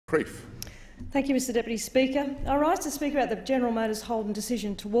Brief. Thank you, Mr Deputy Speaker. I rise to speak about the General Motors Holden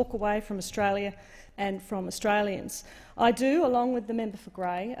decision to walk away from Australia and from Australians. I do, along with the member for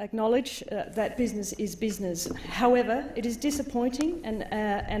Grey, acknowledge that business is business. However, it is disappointing and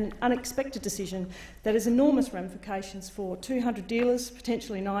an unexpected decision that has enormous ramifications for 200 dealers,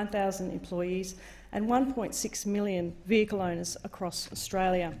 potentially 9,000 employees and 1.6 million vehicle owners across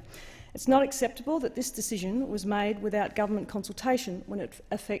Australia. It's not acceptable that this decision was made without government consultation when it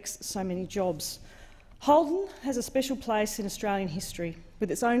affects so many jobs. Holden has a special place in Australian history,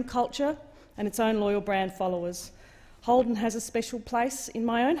 with its own culture and its own loyal brand followers. Holden has a special place in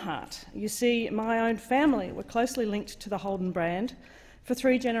my own heart. You see, my own family were closely linked to the Holden brand for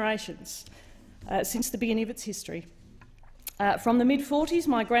 3 generations since the beginning of its history. From the mid-40s,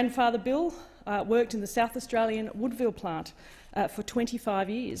 my grandfather Bill worked in the South Australian Woodville plant for 25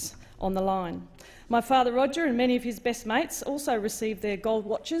 years on the line. My father Roger and many of his best mates also received their gold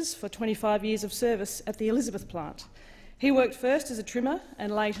watches for 25 years of service at the Elizabeth plant. He worked first as a trimmer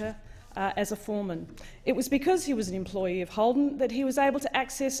and later as a foreman. It was because he was an employee of Holden that he was able to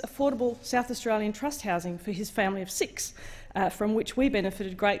access affordable South Australian trust housing for his family of 6, from which we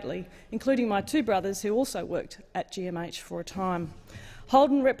benefited greatly, including my 2 brothers who also worked at GMH for a time.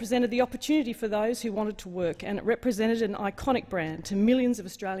 Holden represented the opportunity for those who wanted to work, and it represented an iconic brand to millions of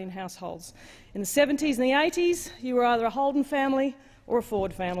Australian households. In the 70s and the 80s, you were either a Holden family or a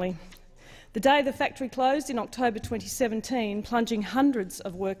Ford family. The day the factory closed in October 2017, plunging hundreds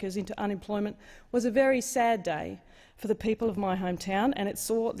of workers into unemployment, was a very sad day for the people of my hometown, and it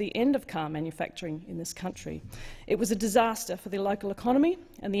saw the end of car manufacturing in this country. It was a disaster for the local economy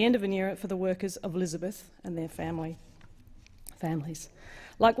and the end of an era for the workers of Elizabeth and their families.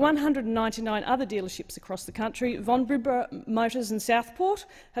 Like 199 other dealerships across the country, Von Bibra Motors in Southport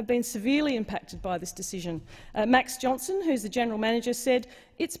have been severely impacted by this decision. Max Johnson, who's the general manager, said,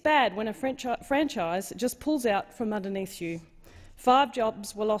 "It's bad when a franchise just pulls out from underneath you." 5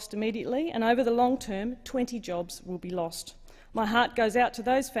 jobs were lost immediately, and over the long term, 20 jobs will be lost. My heart goes out to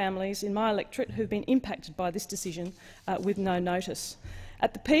those families in my electorate who have been impacted by this decision with no notice.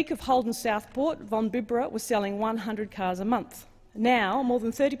 At the peak of Holden Southport, Von Bibra was selling 100 cars a month. Now, more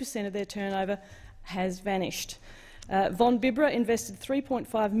than 30% of their turnover has vanished. Von Bibra invested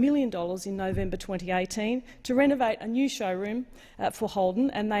 $3.5 million in November 2018 to renovate a new showroom for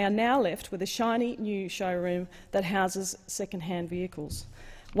Holden, and they are now left with a shiny new showroom that houses second-hand vehicles.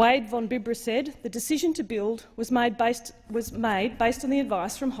 Wade Von Bibra said the decision to build was made based on the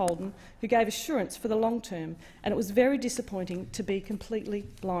advice from Holden, who gave assurance for the long term, and it was very disappointing to be completely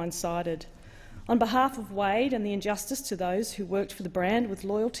blindsided. On behalf of Wade and the injustice to those who worked for the brand with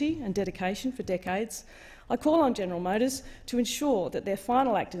loyalty and dedication for decades, I call on General Motors to ensure that their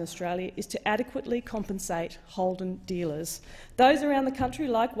final act in Australia is to adequately compensate Holden dealers. Those around the country,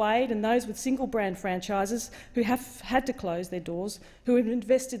 like Wade, and those with single-brand franchises who have had to close their doors, who have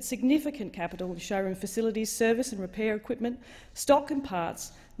invested significant capital in showroom facilities, service and repair equipment, stock and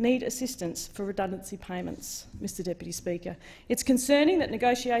parts, need assistance for redundancy payments. Mr Deputy Speaker, it's concerning that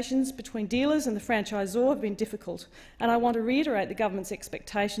negotiations between dealers and the franchisor have been difficult, and I want to reiterate the government's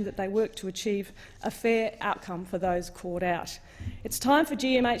expectation that they work to achieve a fair outcome for those caught out. It's time for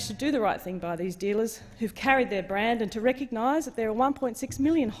GMH to do the right thing by these dealers who've carried their brand, and to recognise that there are 1.6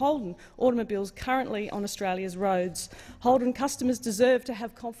 million Holden automobiles currently on Australia's roads. Holden customers deserve to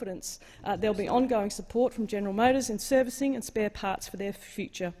have confidence there'll be ongoing support from General Motors in servicing and spare parts for their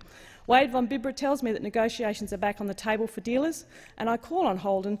future. Wade Von Bibra tells me that negotiations are back on the table for dealers, and I call on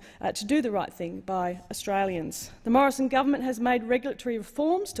Holden to do the right thing by Australians. The Morrison government has made regulatory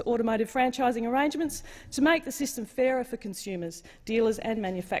reforms to automotive franchising arrangements to make the system fairer for consumers, dealers and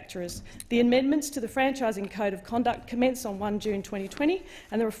manufacturers. The amendments to the Franchising Code of Conduct commence on 1 June 2020,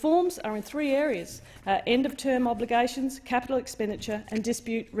 and the reforms are in 3 areas: end-of-term obligations, capital expenditure and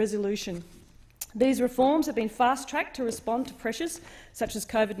dispute resolution. These reforms have been fast-tracked to respond to pressures such as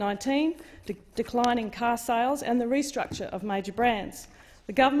COVID-19, declining car sales and the restructure of major brands.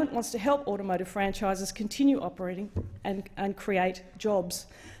 The government wants to help automotive franchises continue operating and create jobs.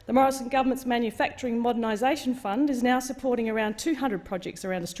 The Morrison government's Manufacturing Modernisation Fund is now supporting around 200 projects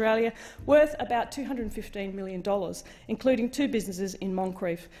around Australia, worth about $215 million, including 2 businesses in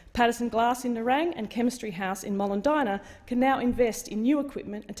Moncrief. Patterson Glass in Nerang and Chemistry House in Mollendina can now invest in new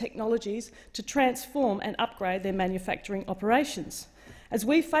equipment and technologies to transform and upgrade their manufacturing operations. As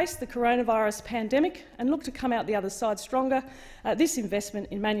we face the coronavirus pandemic and look to come out the other side stronger, this investment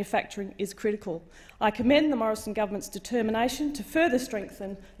in manufacturing is critical. I commend the Morrison government's determination to further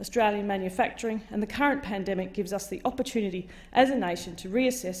strengthen Australian manufacturing, and the current pandemic gives us the opportunity as a nation to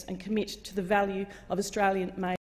reassess and commit to the value of Australian-made